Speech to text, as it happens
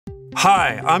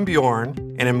Hi, I'm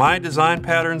Bjorn, and in my Design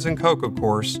Patterns in Cocoa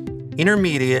course,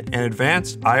 intermediate and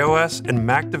advanced iOS and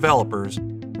Mac developers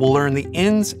will learn the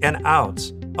ins and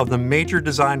outs of the major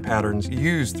design patterns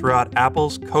used throughout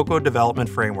Apple's Cocoa development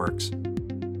frameworks.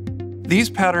 These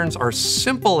patterns are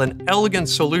simple and elegant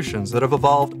solutions that have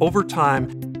evolved over time,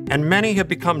 and many have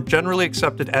become generally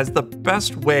accepted as the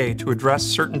best way to address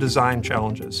certain design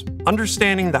challenges.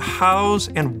 Understanding the hows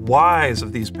and whys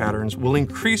of these patterns will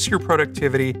increase your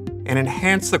productivity and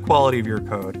enhance the quality of your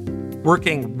code.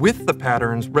 Working with the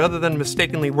patterns rather than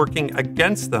mistakenly working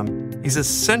against them is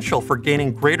essential for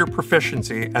gaining greater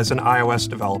proficiency as an iOS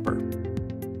developer.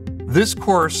 This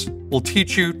course will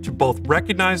teach you to both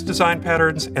recognize design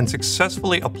patterns and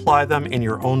successfully apply them in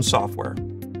your own software.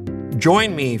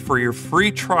 Join me for your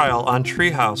free trial on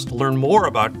Treehouse to learn more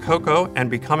about Cocoa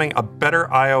and becoming a better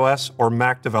iOS or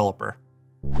Mac developer.